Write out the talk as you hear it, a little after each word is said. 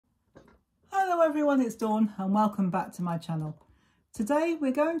Hello everyone, it's Dawn and welcome back to my channel. Today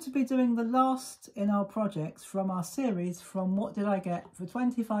we're going to be doing the last in our projects from our series from What Did I Get for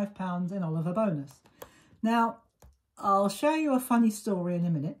 £25 in Oliver Bonas. Now I'll share you a funny story in a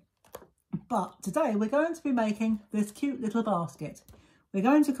minute, but today we're going to be making this cute little basket. We're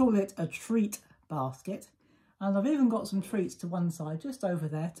going to call it a treat basket, and I've even got some treats to one side just over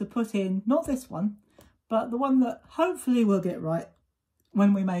there to put in, not this one, but the one that hopefully we'll get right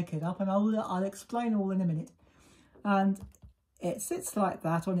when we make it up, and I'll explain all in a minute. And it sits like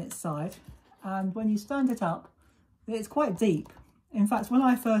that on its side, and when you stand it up it's quite deep. In fact, when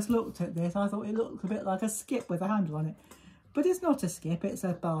I first looked at this I thought it looked a bit like a skip with a handle on it, but it's not a skip, it's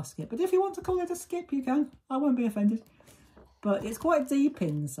a basket. But if you want to call it a skip you can, I won't be offended. But it's quite deep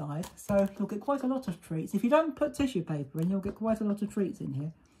inside, so you'll get quite a lot of treats. If you don't put tissue paper in, you'll get quite a lot of treats in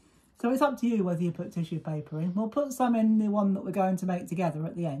here. So it's up to you whether you put tissue paper in. We'll put some in the one that we're going to make together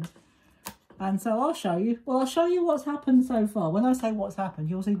at the end. And so I'll show you. Well, I'll show you what's happened so far. When I say what's happened,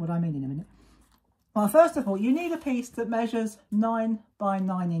 you'll see what I mean in a minute. Well, first of all, you need a piece that measures 9 by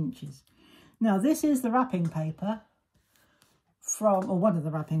 9 inches. Now, this is the wrapping paper from, or one of the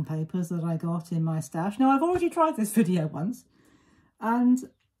wrapping papers that I got in my stash. Now, I've already tried this video once,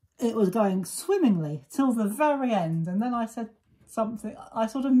 and it was going swimmingly till the very end. And then I said something, I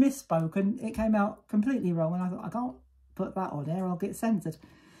sort of misspoke and it came out completely wrong, and I thought, I can't put that on there, I'll get censored.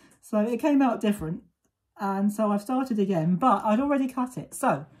 So it came out different, and so I've started again, but I'd already cut it.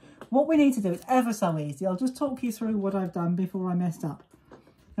 So what we need to do is ever so easy. I'll just talk you through what I've done before I messed up,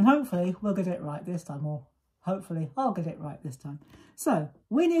 and hopefully we'll get it right this time, or hopefully I'll get it right this time. So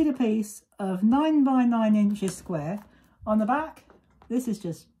we need a piece of 9 by 9 inches square. On the back, this is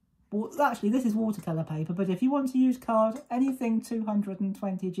just, actually this is watercolour paper, but if you want to use card, anything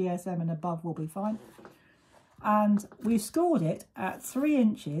 220 GSM and above will be fine. And we scored it at 3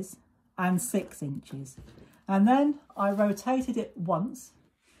 inches and 6 inches. And then I rotated it once,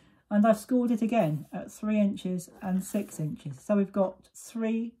 and I've scored it again at 3 inches and 6 inches. So we've got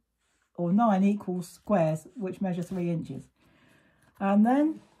 3 or 9 equal squares which measure 3 inches. And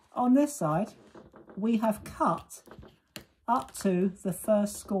then on this side, we have cut up to the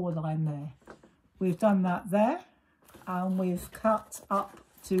first score line there. We've done that there, and we've cut up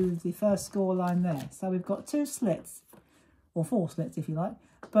to the first score line there. So we've got 2 slits, or 4 slits if you like,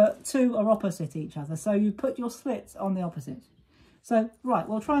 but 2 are opposite each other. So you put your slits on the opposite. So, right,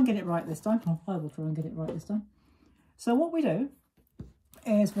 we'll try and get it right this time. I will try and get it right this time. So what we do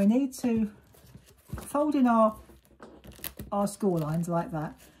is we need to fold in our score lines like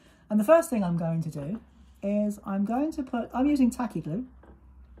that. And the first thing I'm going to do is I'm using tacky glue.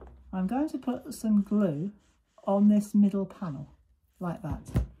 I'm going to put some glue on this middle panel like that.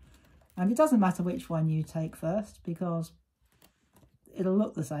 And it doesn't matter which one you take first because it'll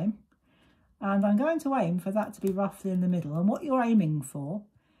look the same. And I'm going to aim for that to be roughly in the middle. And what you're aiming for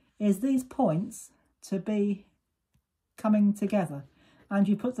is these points to be coming together. And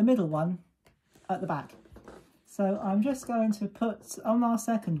you put the middle one at the back. So I'm just going to put, on our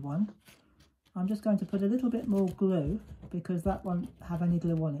second one, I'm just going to put a little bit more glue because that won't have any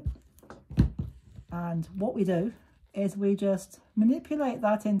glue on it. And what we do is we just manipulate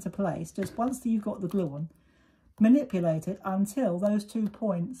that into place. Just once you've got the glue on, manipulate it until those 2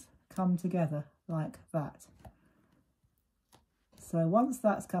 points come together like that. So once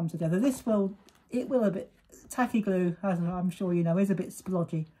that's come together, it will a bit, tacky glue, as I'm sure you know, is a bit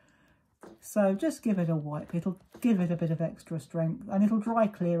splodgy. So just give it a wipe. It'll give it a bit of extra strength, and it'll dry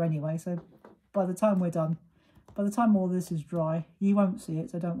clear anyway. So by the time we're done, by the time all this is dry, you won't see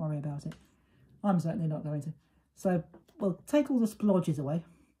it, so don't worry about it. I'm certainly not going to. So we'll take all the splodges away,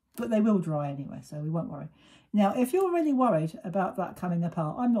 but they will dry anyway, so we won't worry. Now, if you're really worried about that coming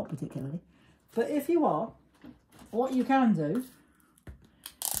apart, I'm not particularly, but if you are, what you can do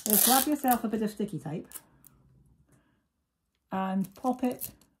is grab yourself a bit of sticky tape and pop it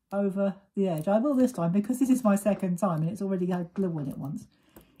over the edge. I will this time because this is my second time and it's already had glue on it once.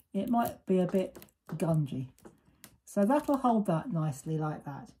 It might be a bit gungy. So that'll hold that nicely like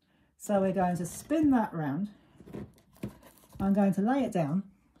that. So we're going to spin that round. I'm going to lay it down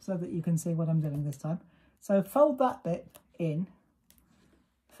so that you can see what I'm doing this time. So fold that bit in.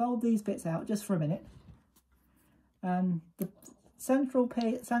 Fold these bits out just for a minute. And the central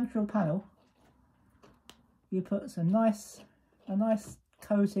panel, you put a nice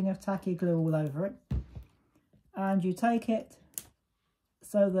coating of tacky glue all over it. And you take it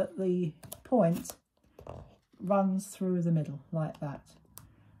so that the point runs through the middle like that.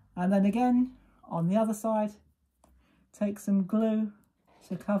 And then again on the other side, take some glue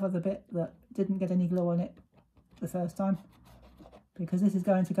to cover the bit that didn't get any glue on it the first time. because this is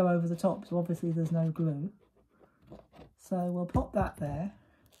going to go over the top, so obviously there's no glue. So we'll pop that there,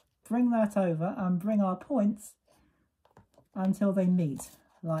 bring that over and bring our points until they meet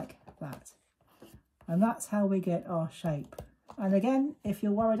like that. And that's how we get our shape. And again, if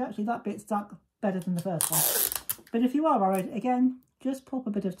you're worried, actually that bit stuck better than the first one. But if you are worried, again, just pop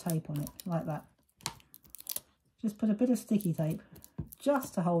a bit of tape on it like that. Just put a bit of sticky tape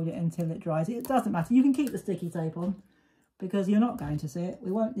just to hold it until it dries. It doesn't matter. You can keep the sticky tape on because you're not going to see it.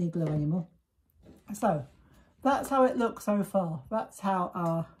 We won't need glue anymore. So that's how it looks so far. That's how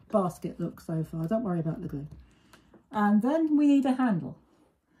our basket looks so far. Don't worry about the glue. And then we need a handle.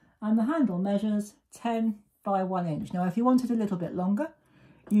 And the handle measures 10 by 1 inch. Now, if you want it a little bit longer,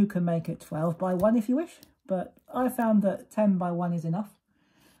 you can make it 12 by 1 if you wish. But I found that 10 by 1 is enough.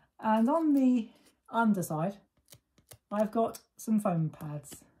 And on the underside, I've got some foam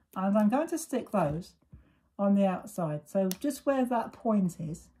pads. And I'm going to stick those on the outside. So just where that point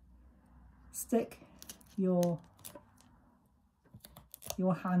is, stick your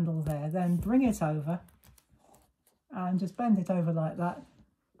handle there. Then bring it over and just bend it over like that.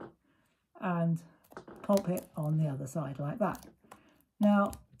 And pop it on the other side like that.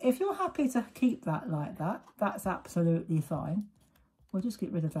 Now, if you're happy to keep that like that, that's absolutely fine. We'll just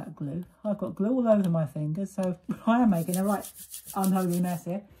get rid of that glue. I've got glue all over my fingers, so I am making a right unholy mess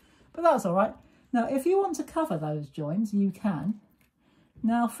here, but that's all right. Now, if you want to cover those joins, you can.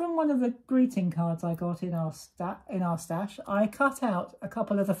 Now, from one of the greeting cards I got in our stash, I cut out a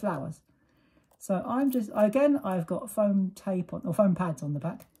couple of the flowers. So I'm just, again, I've got foam tape on, or foam pads on the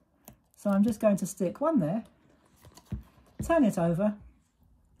back. So I'm just going to stick one there, turn it over,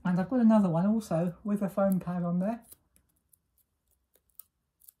 and I've got another one also with a foam pad on there.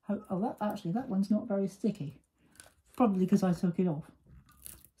 Oh, that one's not very sticky. Probably because I took it off.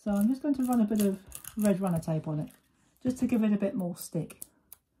 So I'm just going to run a bit of red runner tape on it, just to give it a bit more stick.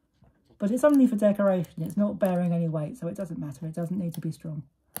 But it's only for decoration, it's not bearing any weight, so it doesn't matter, it doesn't need to be strong.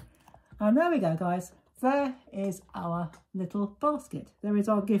 And there we go, guys. There is our little basket. There is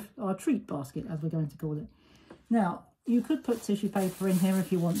our gift, our treat basket, as we're going to call it. Now, you could put tissue paper in here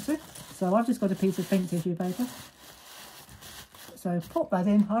if you want to. So I've just got a piece of pink tissue paper. So pop that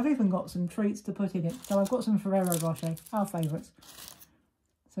in. I've even got some treats to put in it. So I've got some Ferrero Rocher, our favourites.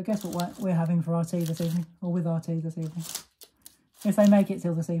 So guess what we're having for our tea this evening, or with our tea this evening. If they make it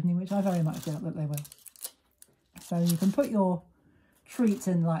till this evening, which I very much doubt that they will. So you can put your treats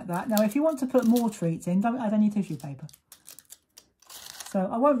in like that. Now, if you want to put more treats in, don't add any tissue paper. So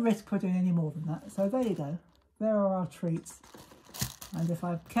I won't risk putting any more than that. So there you go. There are our treats. And if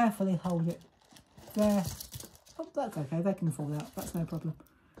I carefully hold it there, oh, that's okay. They can fall out. That's no problem.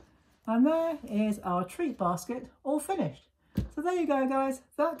 And there is our treat basket all finished. So there you go, guys.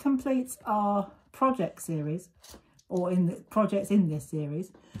 That completes our project series, or in the projects in this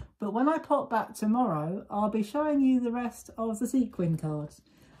series. But when I pop back tomorrow, I'll be showing you the rest of the sequin cards.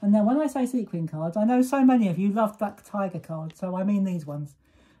 And now when I say sequin cards, I know so many of you loved that tiger card, so I mean these ones.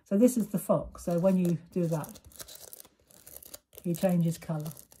 So this is the fox, so when you do that, he changes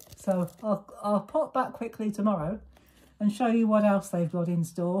colour. So I'll pop back quickly tomorrow and show you what else they've got in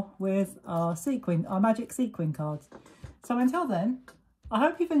store with our magic sequin cards. So until then, I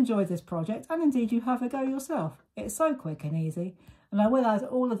hope you've enjoyed this project, and indeed you have a go yourself. It's so quick and easy. And I will add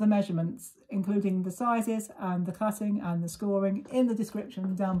all of the measurements, including the sizes and the cutting and the scoring, in the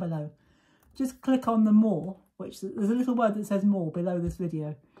description down below. Just click on the more, which there's a little word that says more below this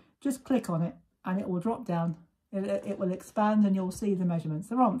video. Just click on it and it will drop down. It will expand and you'll see the measurements.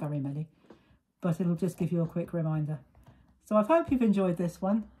 There aren't very many, but it'll just give you a quick reminder. So I hope you've enjoyed this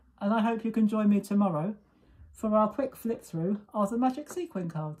one, and I hope you can join me tomorrow for our quick flip through of the magic sequin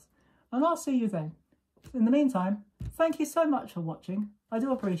cards. And I'll see you then. In the meantime, thank you so much for watching. I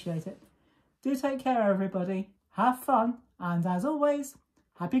do appreciate it. Do take care, everybody. Have fun. And as always,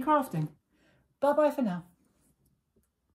 happy crafting. Bye-bye for now.